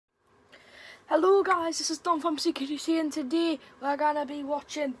Hello guys, this is Don from CQC and today we're gonna be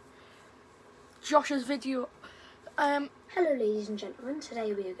watching Josh's video. Hello ladies and gentlemen,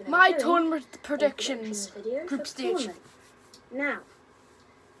 today we are going to my be doing tournament predictions video group stage. Tournament. Now,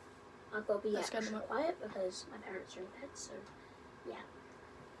 I've got to be Let's extra quiet because my parents are in bed, so yeah.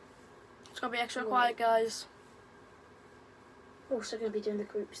 It's gonna be extra quiet guys. We're also going to be doing the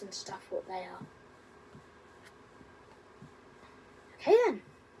groups and stuff, what they are. Okay then.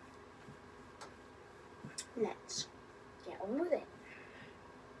 Let's get on with it.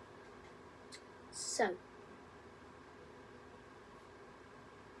 So,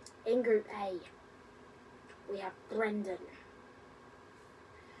 in Group A, we have Brendan.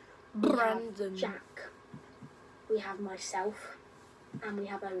 We have Jack. We have myself. And we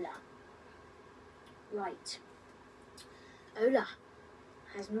have Ola. Right. Ola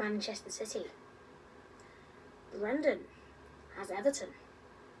has Manchester City. Brendan has Everton.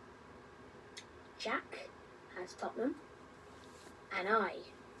 Jack has Tottenham. And I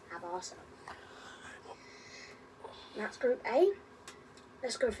have Arsenal. That's Group A.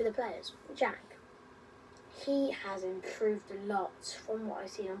 Let's go through the players. Jack. He has improved a lot from what I've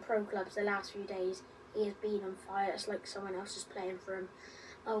seen on pro clubs the last few days. He has been on fire. It's like someone else is playing for him.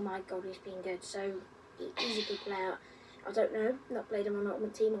 Oh my god, he's been good. So, he's a good player. I don't know. Not played him on an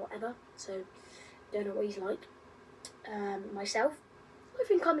ultimate team or whatever. So, don't know what he's like. Myself, I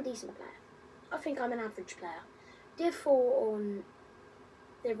think I'm a decent player. I think I'm an average player. Did 4 on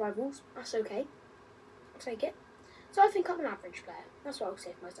their rivals. That's okay. I'll take it. So I think I'm an average player. That's what I'll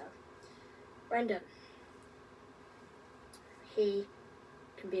say for myself. Brendan. He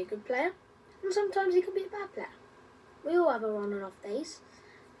can be a good player. And sometimes he can be a bad player. We all have our on and off days.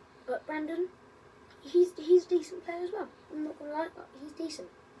 But Brendan, he's a decent player as well. I'm not going to lie, but he's decent.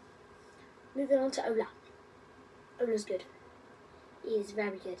 Moving on to Ola. Ola's good. He is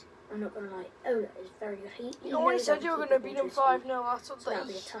very good. I'm not going to lie. Ola is very good. You already said you were going to beat him 5-0. That's what that'll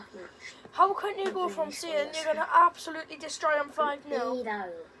be a tough match. How can you go from saying you're going to absolutely destroy him 5-0 to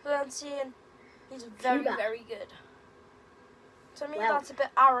then saying he's very, very good? To me, well, that's a bit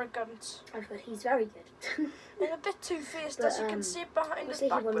arrogant. I've heard he's very good. And a bit two-faced, as you can see behind his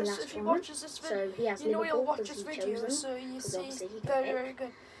back. But if he watches this video, so you know he'll watch this video, so you see very, very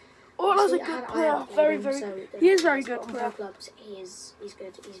good. Oh, that's a good player. Very, very good. He is very good player. He's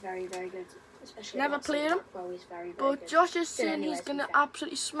good. He's very, very good. Especially never played him. Well, he's very, very but good. Josh is saying he's going to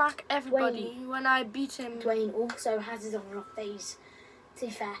absolutely smack everybody when I beat him. Dwayne also has his on and off days. To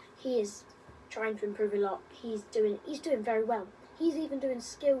be fair, he is trying to improve a lot. He's doing very well. He's even doing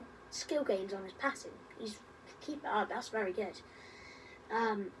skill games on his passing. He's keep it up. That's very good.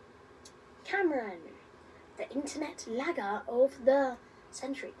 Cameron, the internet lagger of the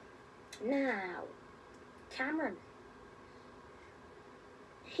century. Now, Cameron.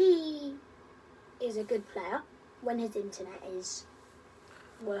 He is a good player when his internet is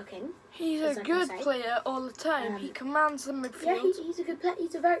working. He's a good player all the time. He commands the midfield. Yeah, he's a good player.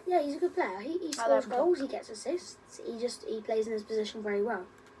 He's a good player. He scores goals. He gets assists. He plays in his position very well.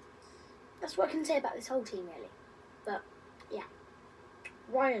 That's what I can say about this whole team, really. But yeah,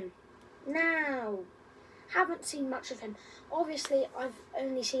 Ryan. Now, haven't seen much of him. Obviously, I've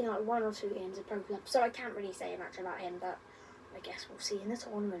only seen like 1 or 2 games of pro club, so I can't really say much about him. But I guess we'll see in the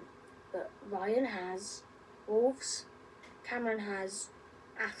tournament. But Ryan has Wolves. Cameron has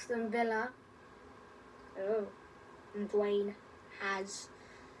Aston Villa. Oh. And Dwayne has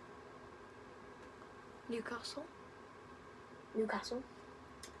Newcastle.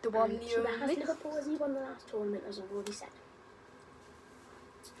 The one you has Liverpool, as he won the last tournament, as I've already said.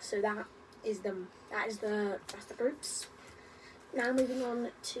 So that's the groups. Now moving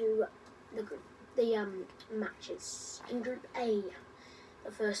on to the matches. In Group A,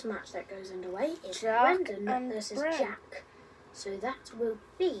 the first match that goes underway is Brendan versus Jack. So that will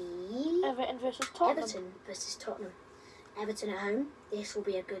be Everton versus Tottenham. Everton at home. This will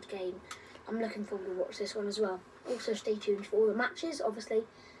be a good game. I'm looking forward to watch this one as well. Also stay tuned for all the matches. Obviously,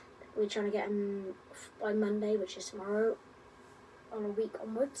 we're trying to get them by Monday, which is tomorrow, on a week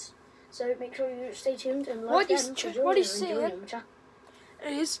onwards. So make sure you stay tuned and like what he's saying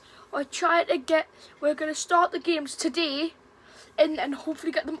is, we're going to start the games today and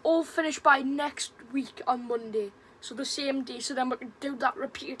hopefully get them all finished by next week on Monday. So the same day, so then we can do that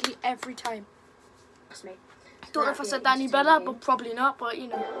repeatedly every time. That's me. Don't know if I said that any better, but probably not, but you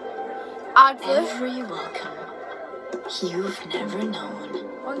know. Every welcome you've never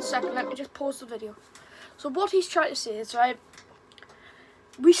known. 1 second, let me just pause the video. So what he's trying to say is, right,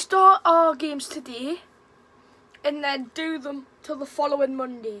 we start our games today and then do them till the following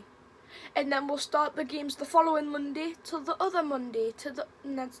Monday. and then we'll start the games the following Monday till the other Monday,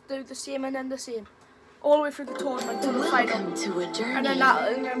 and then do the same and then the same, all the way through the tournament to the final. Welcome to a journey.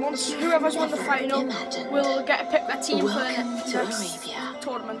 And then once whoever's won the final will get to pick their team for the Welcome to next Arabia.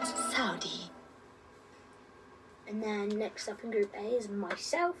 tournament. Saudi. And then next up in Group A is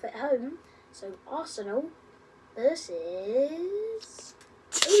myself at home. So Arsenal versus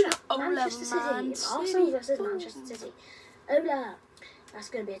Manchester City. Arsenal versus Manchester City. Ola. That's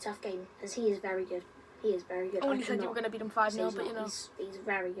going to be a tough game because he is very good. He is very good. I only said you were going to beat him 5-0, but you know. He's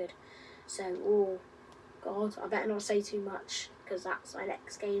very good. So, oh, God, I better not say too much because that's my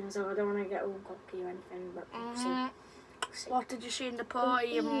next game, so I don't want to get all cocky or anything, but we'll see. We'll see. What did you see in the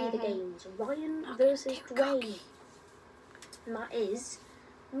party? The games. Ryan versus Dwayne. And that is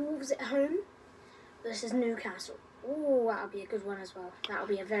Wolves at home versus Newcastle. Oh, that'll be a good one as well. That'll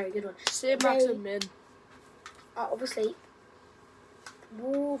be a very good one. Say Maximin. Obviously,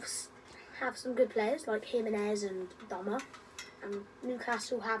 Wolves have some good players like Jimenez and Doma, and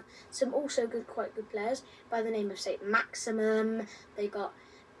Newcastle have some also quite good players by the name of Saint Maximum. They got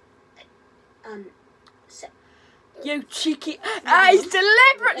You cheeky! He's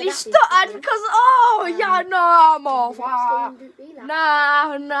deliberately stuttered because yeah, no, I'm off.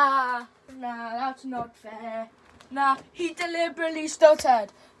 Nah, that's not fair. Nah, he deliberately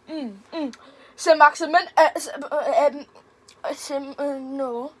stuttered. Saint Maximin,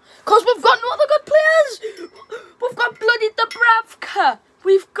 no, because we've got no other good players. We've got bloody Dubravka.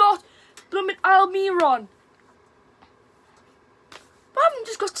 We've got blooming Almiron. But I haven't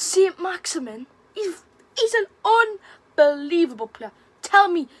just got Saint Maximin. He's an unbelievable player. Tell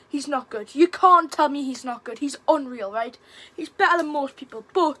me he's not good. You can't tell me he's not good. He's unreal, right? He's better than most people,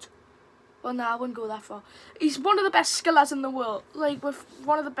 but well, no, I wouldn't go that far. He's one of the best skillers in the world. Like, with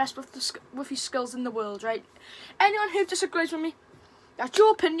one of the best with his skills in the world, right? Anyone who disagrees with me, that's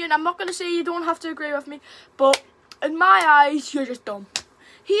your opinion. I'm not going to say you don't have to agree with me, but in my eyes, you're just dumb.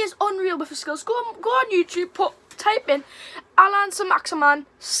 He is unreal with his skills. Go on YouTube, type in Alan Saint-Maximin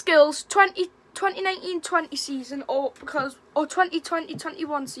skills 2019-20 season or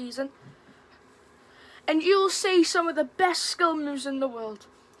 2020-21 season, and you'll see some of the best skill moves in the world.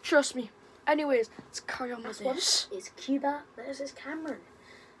 Trust me. Anyways, let's carry on with this. It's Cuba versus Cameroon.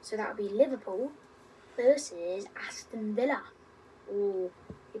 So that would be Liverpool versus Aston Villa. Oh,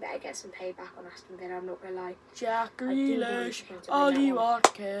 you better get some payback on Aston Villa, I'm not going to lie. Jack Grealish, Ollie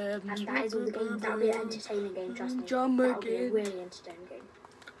Watkins. And that is all the games. That will be an entertaining game, trust me. John That will be a McGinn. really entertaining game.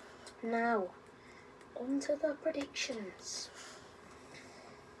 Now, on to the predictions.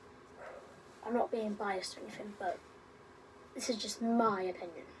 I'm not being biased or anything, but this is just my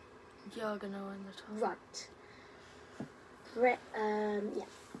opinion. You're gonna win the top. Right.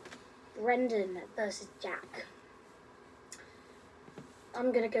 Brendan versus Jack.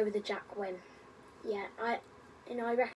 I'm gonna go with the Jack win. Yeah, I reckon